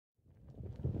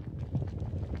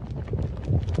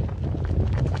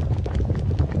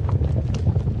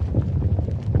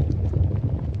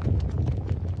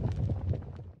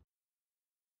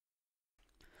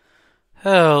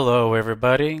Hello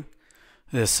everybody,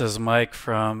 this is Mike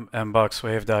from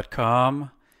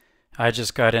MBoxWave.com. I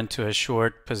just got into a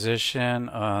short position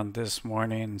on this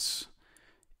morning's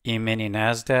Emini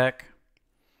NASDAQ.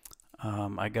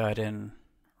 I got in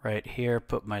right here,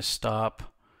 put my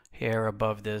stop here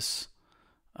above this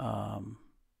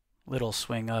little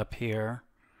swing up here,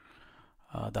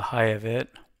 the high of it.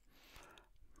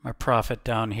 My profit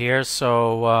down here.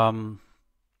 So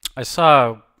I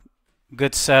saw a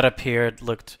good setup here. It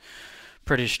looked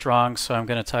pretty strong, so I'm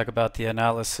going to talk about the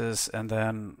analysis and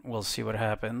then we'll see what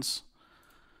happens.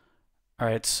 All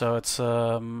right, so it's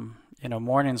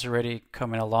morning's already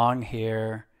coming along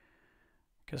here.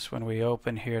 Because when we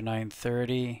open here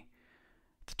 9:30,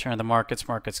 the turn of the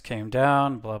markets came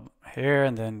down, blah here,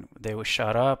 and then they were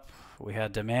shot up. We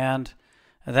had demand,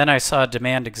 and then I saw a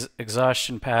demand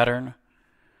exhaustion pattern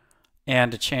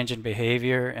and a change in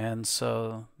behavior, and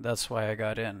so that's why I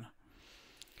got in.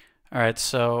 All right,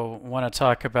 so I want to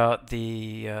talk about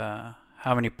the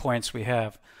how many points we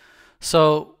have.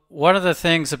 So one of the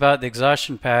things about the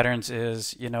exhaustion patterns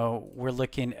is, we're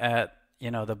looking at,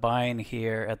 the buying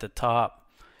here at the top.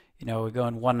 We're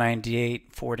going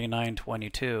 198, 49,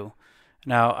 22.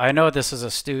 Now, I know this is a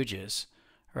Stooges,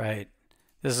 right?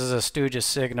 This is a Stooges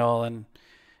signal, and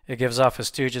it gives off a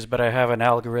Stooges, but I have an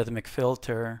algorithmic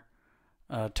filter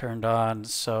turned on.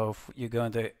 So if you go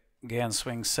into, again,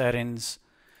 swing settings,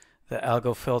 the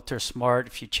algo filter smart,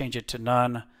 if you change it to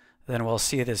none, then we'll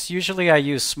see this. Usually I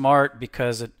use smart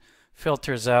because it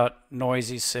filters out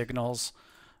noisy signals,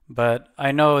 but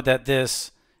I know that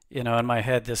this, in my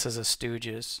head, this is a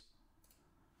Stooges.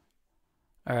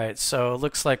 All right, so it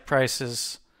looks like price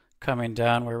is coming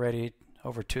down. We're already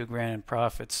over $2,000 in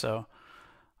profit. So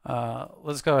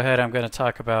let's go ahead. I'm going to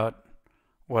talk about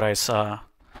what I saw.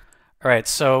 All right,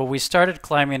 so we started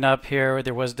climbing up here.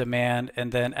 There was demand,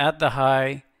 and then at the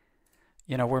high,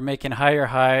 we're making higher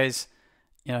highs,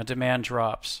 demand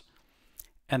drops.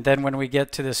 And then when we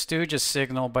get to the Stooges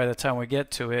signal, by the time we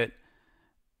get to it,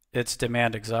 it's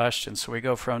demand exhaustion. So we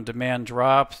go from demand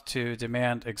drop to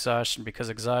demand exhaustion because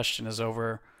exhaustion is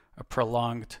over a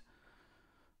prolonged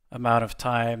amount of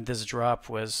time. This drop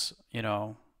was,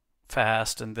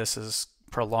 fast, and this is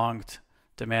prolonged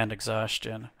demand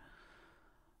exhaustion.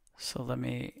 So let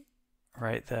me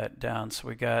write that down. So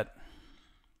we got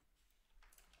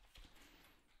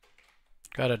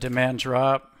a demand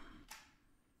drop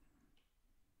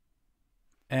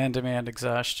and demand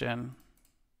exhaustion.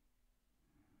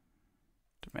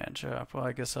 Demand drop, well,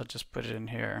 I guess I'll just put it in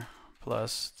here,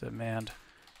 plus demand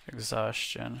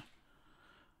exhaustion.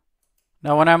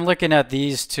 Now when I'm looking at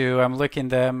these two, I'm looking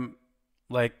them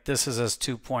like this is as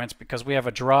 2 points because we have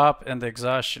a drop and the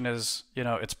exhaustion is,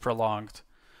 it's prolonged.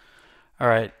 All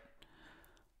right.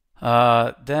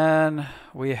 Then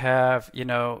we have,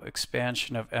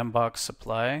 expansion of MBox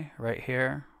supply right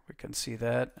here. We can see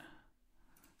that.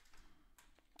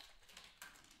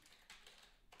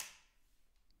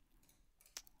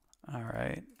 All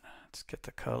right, let's get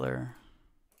the color.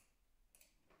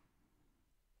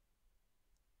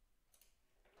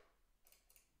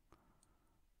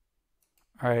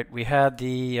 All right, we had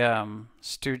the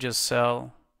Stooges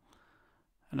sell.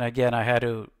 And again, I had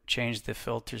to change the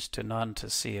filters to none to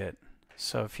see it.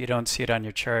 So if you don't see it on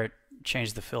your chart,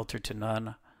 change the filter to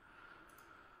none.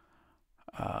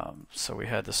 So we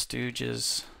had the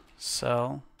Stooges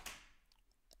sell.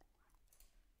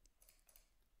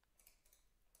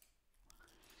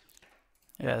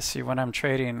 Yeah, see, when I'm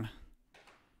trading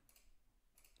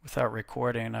without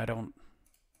recording, I don't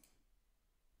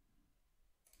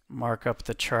mark up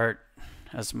the chart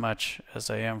as much as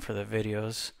I am for the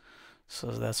videos.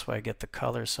 So that's why I get the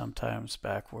color sometimes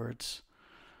backwards.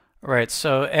 All right,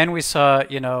 so, and we saw,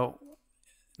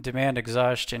 demand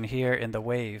exhaustion here in the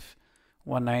wave,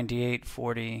 198,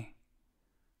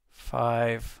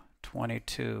 45,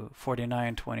 22,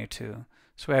 49, 22.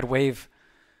 So we had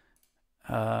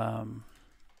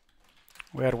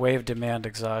wave demand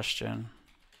exhaustion.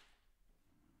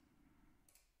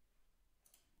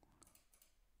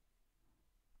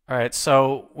 All right,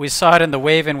 so we saw it in the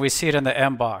wave and we see it in the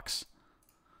MBox.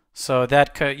 So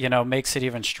that could, makes it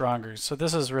even stronger. So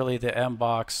this is really the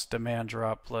MBox demand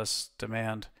drop plus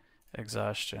demand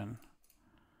exhaustion.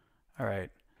 All right.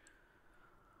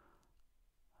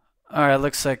 All right,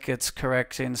 looks like it's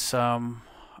correcting some.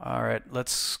 All right,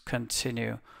 let's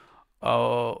continue.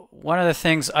 Oh, one of the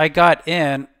things I got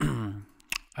in,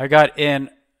 I got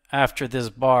in after this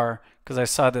bar because I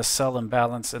saw this sell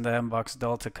imbalance in the MBox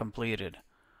delta completed,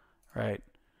 right?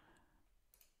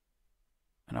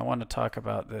 And I want to talk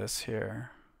about this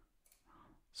here.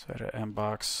 So I had an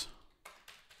MBox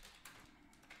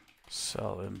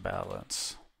Sell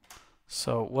imbalance.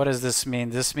 So what does this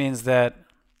mean? This means that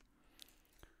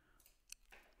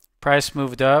price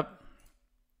moved up,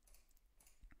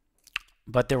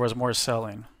 but there was more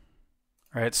selling,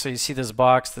 right? So you see this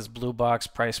box, this blue box,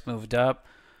 price moved up,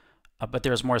 but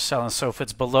there's more selling. So if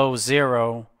it's below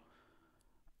 0,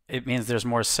 it means there's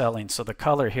more selling. So the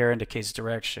color here indicates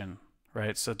direction,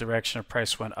 right? So direction of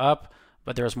price went up,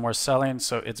 but there's more selling.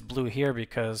 So it's blue here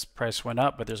because price went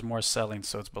up, but there's more selling,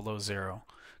 so it's below 0.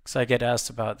 Because I get asked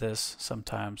about this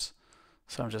sometimes,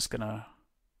 so I'm just gonna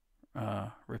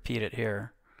repeat it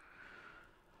here.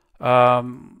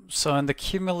 So in the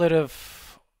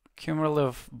cumulative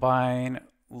buying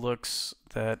looks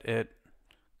that it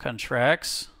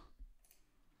contracts.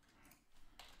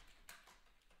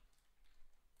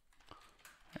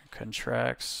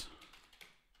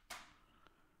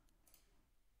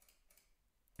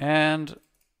 And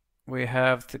we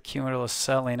have the cumulative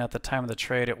selling at the time of the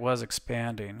trade. It was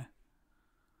expanding.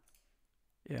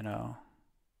 You know,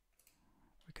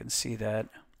 we can see that.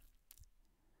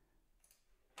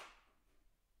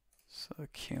 So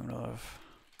cumulative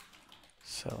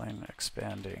selling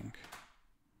expanding.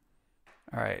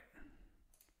 All right.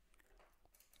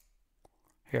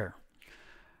 Here.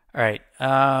 All right.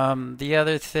 The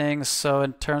other thing, so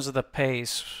in terms of the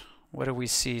pace, what do we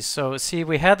see? So see,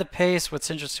 we had the pace.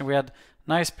 What's interesting, we had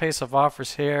nice pace of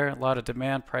offers here, a lot of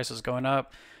demand, prices going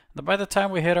up. And by the time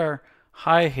we hit our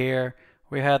high here,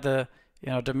 we had the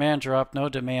demand drop, no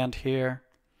demand here.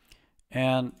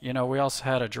 And we also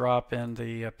had a drop in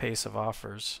the pace of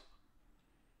offers.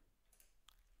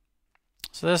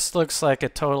 So this looks like a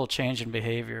total change in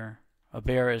behavior, a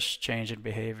bearish change in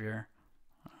behavior.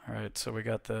 All right, so we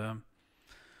got the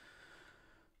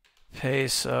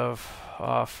pace of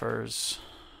offers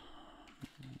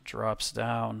drops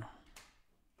down.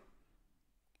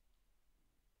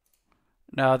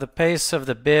 Now the pace of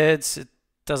the bids, it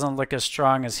doesn't look as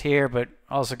strong as here, but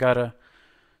also got to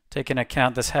take into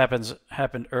account this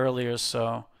happened earlier.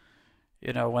 So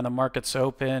when the market's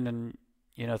open and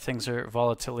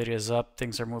volatility is up,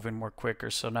 things are moving more quicker.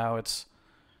 So now it's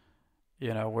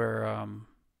we're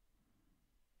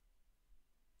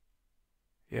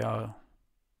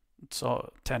it's all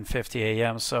 10:50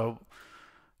 a.m. So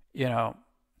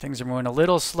things are moving a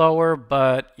little slower,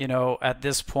 but at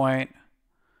this point,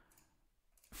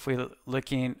 if we're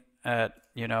looking at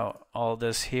all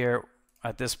this here,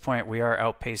 at this point we are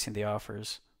outpacing the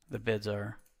offers. The bids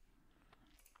are.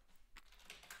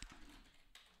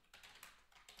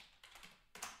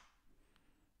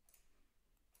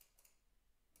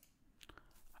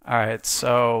 All right,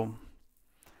 so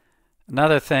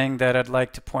another thing that I'd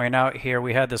like to point out here,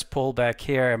 we had this pullback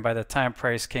here, and by the time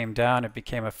price came down, it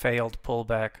became a failed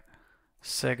pullback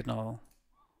signal.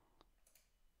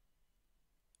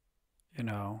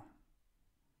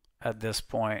 At this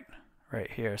point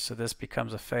right here. So this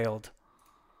becomes a failed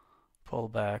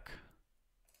pullback.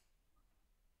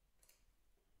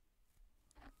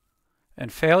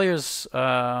 And failures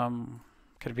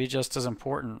could be just as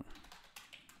important,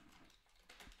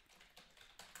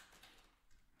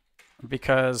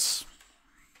 because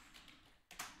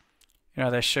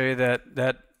they show you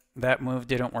that move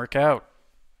didn't work out.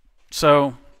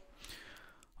 So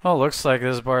looks like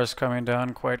this bar is coming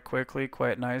down quite quickly,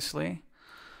 quite nicely.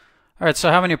 All right,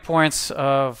 so how many points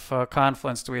of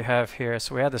confluence do we have here?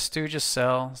 So we had the Stooges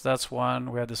sell, so that's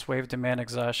 1. We had this wave demand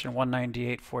exhaustion,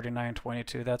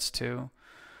 198.49.22, that's 2.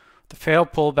 The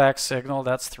failed pullback signal,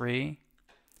 that's 3.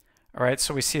 All right,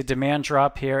 so we see a demand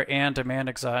drop here and demand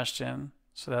exhaustion,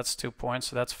 so that's 2 points,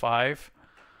 so that's 5.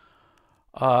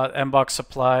 MBox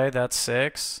supply, that's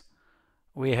 6.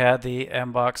 We had the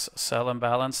MBox sell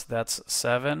imbalance, that's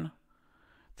 7.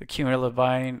 The cumulative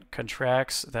buying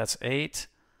contracts, that's 8.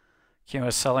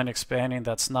 Cumulative selling expanding,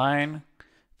 that's 9.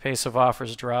 Pace of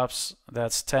offers drops,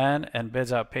 that's 10. And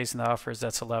bids outpacing the offers,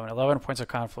 that's 11. 11 points of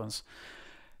confluence.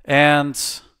 And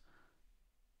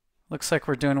looks like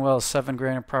we're doing well, 7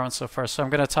 grand in profit so far. So I'm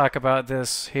going to talk about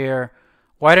this here.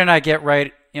 Why didn't I get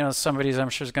right? Somebody's, I'm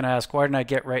sure, is going to ask, why didn't I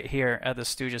get right here at the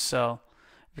Stooges sell?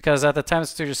 Because at the time of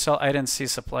Stooges sell, I didn't see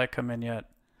supply come in yet.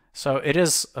 So it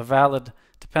is a valid,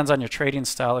 depends on your trading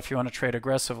style. If you want to trade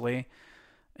aggressively,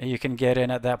 you can get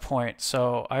in at that point.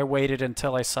 So I waited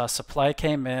until I saw supply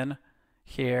came in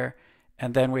here,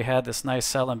 and then we had this nice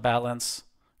sell imbalance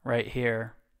right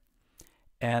here,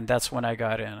 and that's when I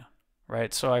got in,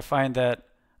 right? So I find that,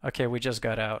 okay, we just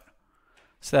got out.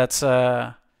 So that's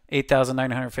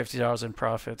 $8,950 in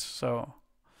profits, so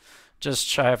just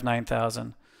shy of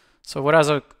 9,000. So what I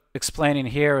was explaining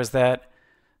here is that,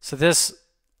 so this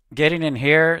getting in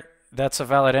here, that's a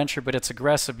valid entry, but it's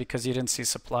aggressive because you didn't see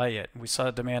supply yet. We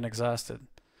saw demand exhausted.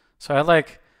 So I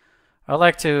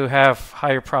like to have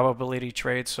higher probability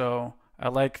trades. So I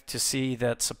like to see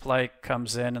that supply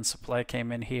comes in, and supply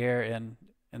came in here in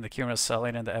the cumulative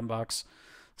selling and the MBox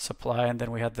supply, and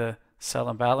then we had the sell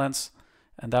imbalance,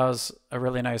 and that was a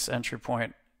really nice entry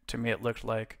point to me. It looked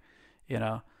like, you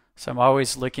know. So I'm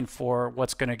always looking for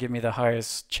what's going to give me the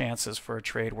highest chances for a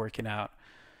trade working out.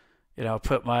 You know,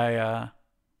 put my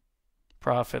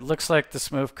profit. Looks like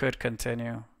this move could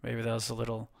continue. Maybe that was a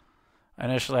little.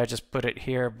 Initially, I just put it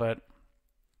here, but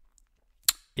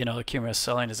you know, the cumulative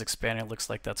selling is expanding. It looks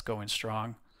like that's going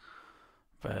strong.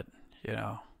 But you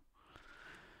know,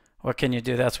 what can you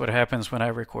do? That's what happens when I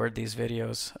record these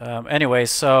videos. Anyway,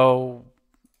 so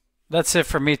that's it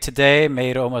for me today.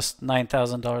 Made almost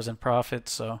 $9,000 in profit.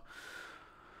 So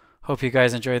hope you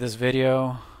guys enjoyed this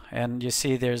video. And you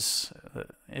see there's,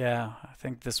 yeah, I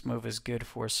think this move is good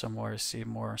for some more. See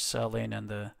more selling and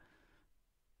the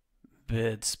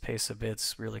bids, pace of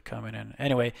bids really coming in.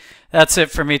 Anyway, that's it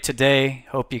for me today.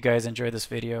 Hope you guys enjoyed this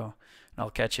video, and I'll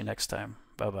catch you next time.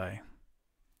 Bye-bye.